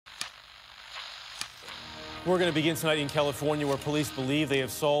We're going to begin tonight in California, where police believe they have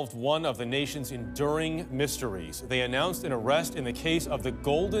solved one of the nation's enduring mysteries. They announced an arrest in the case of the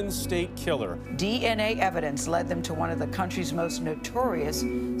Golden State Killer. DNA evidence led them to one of the country's most notorious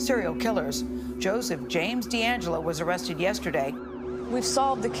serial killers. Joseph James DeAngelo was arrested yesterday. We've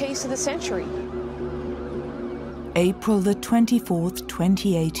solved the case of the century. April the 24th,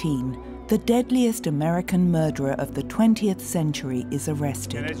 2018. The deadliest American murderer of the 20th century is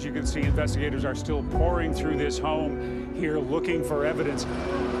arrested. And as you can see, investigators are still pouring through this home here looking for evidence.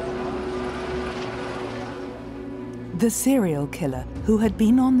 The serial killer, who had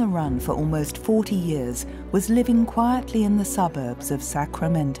been on the run for almost 40 years, was living quietly in the suburbs of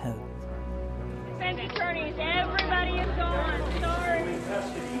Sacramento. Defense attorneys, everybody is gone. Sorry.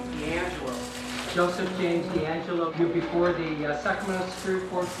 Joseph James DeAngelo, you're before the Sacramento Superior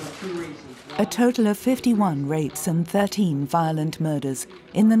Court for 2 reasons. A total of 51 rapes and 13 violent murders.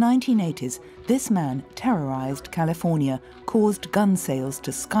 In the 1980s, this man terrorized California, caused gun sales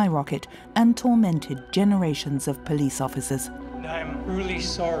to skyrocket, and tormented generations of police officers. I'm really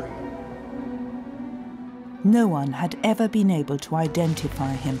sorry. No one had ever been able to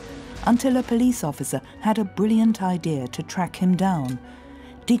identify him until a police officer had a brilliant idea to track him down.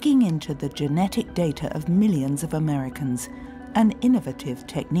 Digging into the genetic data of millions of Americans, an innovative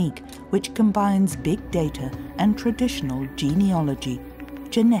technique which combines big data and traditional genealogy,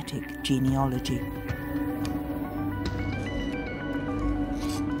 genetic genealogy.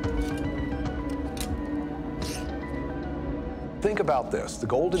 Think about this, the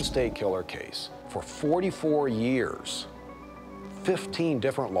Golden State Killer case. For 44 years, 15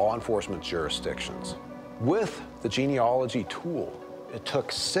 different law enforcement jurisdictions. With the genealogy tool, it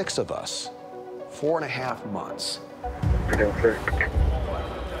took 6 of us 4.5 months.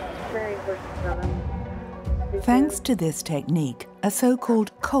 Thanks to this technique, a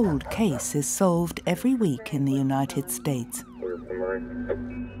so-called cold case is solved every week in the United States.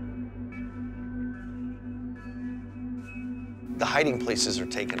 The hiding places are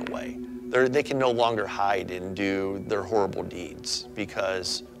taken away. They can no longer hide and do their horrible deeds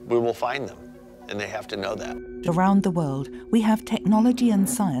because we will find them, and they have to know that. Around the world, we have technology and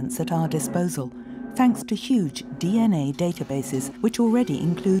science at our disposal, thanks to huge DNA databases which already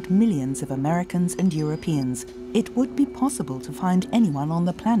include millions of Americans and Europeans. It would be possible to find anyone on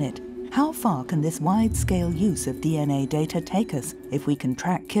the planet. How far can this wide-scale use of DNA data take us? If we can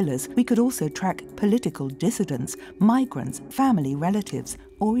track killers, we could also track political dissidents, migrants, family relatives,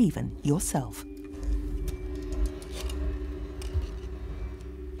 or even yourself.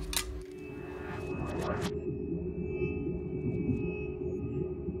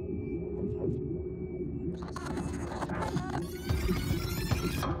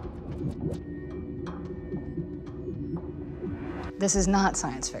 This is not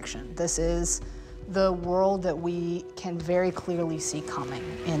science fiction. This is the world that we can very clearly see coming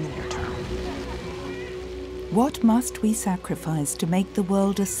in the near term. What must we sacrifice to make the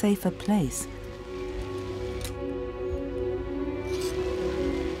world a safer place?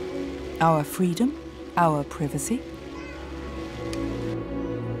 Our freedom? Our privacy?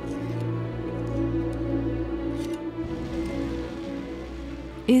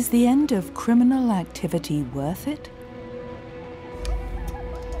 Is the end of criminal activity worth it?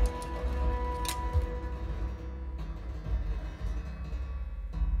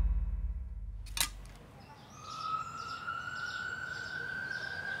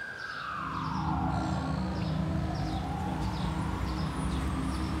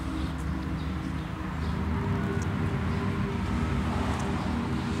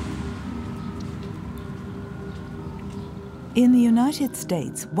 In the United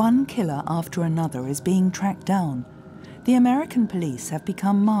States, one killer after another is being tracked down. The American police have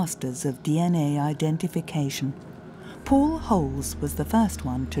become masters of DNA identification. Paul Holes was the first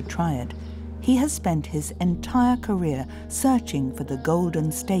one to try it. He has spent his entire career searching for the Golden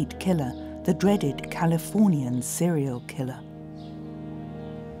State Killer, the dreaded Californian serial killer.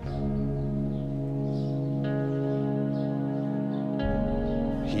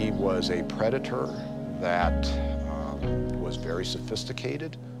 He was a predator that was very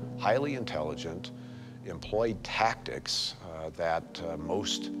sophisticated, highly intelligent, employed tactics that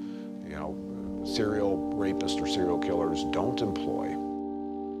most, serial rapists or serial killers don't employ.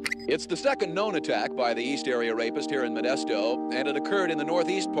 It's the second known attack by the East Area rapist here in Modesto, and it occurred in the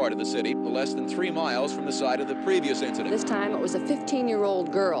northeast part of the city, less than 3 miles from the site of the previous incident. This time it was a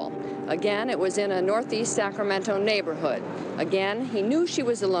 15-year-old girl. Again, it was in a northeast Sacramento neighborhood. Again, he knew she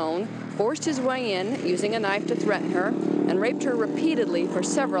was alone, forced his way in using a knife to threaten her, and raped her repeatedly for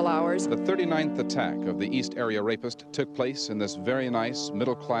several hours. The 39th attack of the East Area Rapist took place in this very nice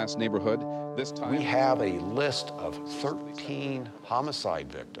middle-class neighborhood. This time we have a list of 13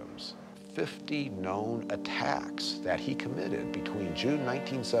 homicide victims, 50 known attacks that he committed between June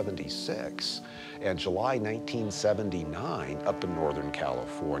 1976 and July 1979 up in Northern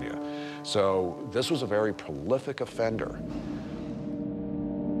California. So this was a very prolific offender.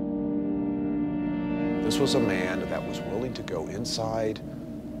 This was a man that was willing to go inside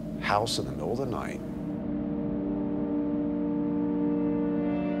house in the middle of the night,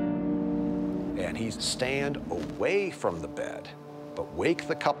 and he'd stand away from the bed, but wake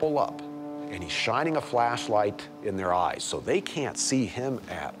the couple up, and he's shining a flashlight in their eyes so they can't see him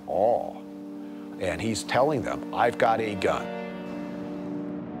at all. And he's telling them, I've got a gun.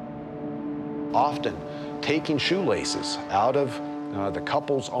 Often taking shoelaces out of the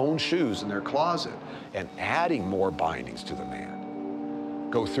couple's own shoes in their closet and adding more bindings to the man.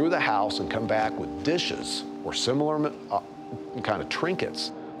 Go through the house and come back with dishes or similar kind of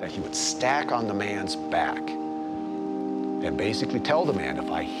trinkets that he would stack on the man's back and basically tell the man, if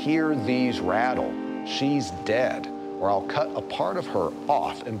I hear these rattle, she's dead, or I'll cut a part of her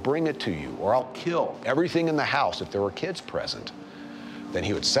off and bring it to you, or I'll kill everything in the house if there were kids present. Then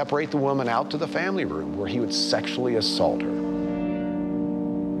he would separate the woman out to the family room where he would sexually assault her.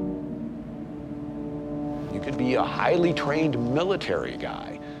 You could be a highly trained military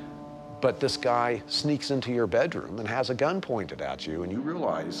guy, but this guy sneaks into your bedroom and has a gun pointed at you, and you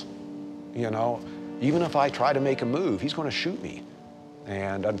realize, you know, even if I try to make a move, he's going to shoot me.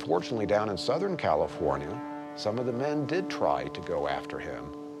 And unfortunately, down in Southern California, some of the men did try to go after him,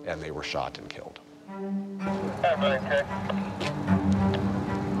 and they were shot and killed.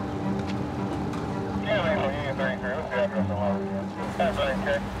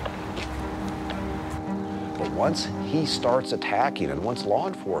 But once he starts attacking, and once law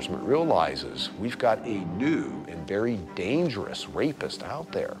enforcement realizes we've got a new and very dangerous rapist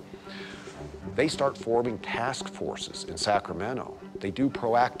out there, they start forming task forces in Sacramento. They do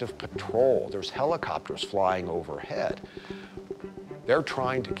proactive patrol. There's helicopters flying overhead. They're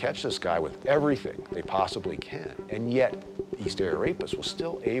trying to catch this guy with everything they possibly can. And yet, East Area Rapist was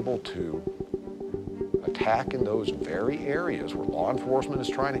still able to attack in those very areas where law enforcement is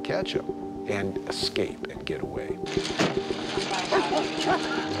trying to catch him and escape and get away. He's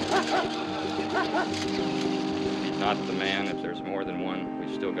not the man. If there's more than one,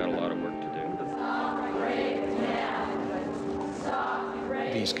 we've still got a lot of work to do.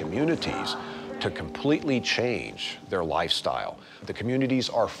 These communities to completely change their lifestyle. The communities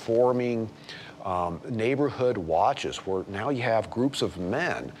are forming neighborhood watches where now you have groups of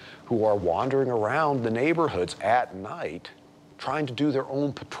men who are wandering around the neighborhoods at night trying to do their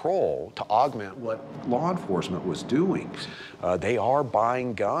own patrol to augment what law enforcement was doing. They are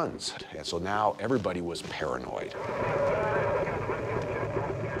buying guns, and so now everybody was paranoid.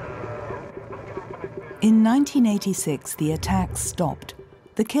 In 1986, the attacks stopped.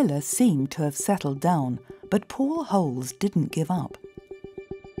 The killer seemed to have settled down, but Paul Holes didn't give up.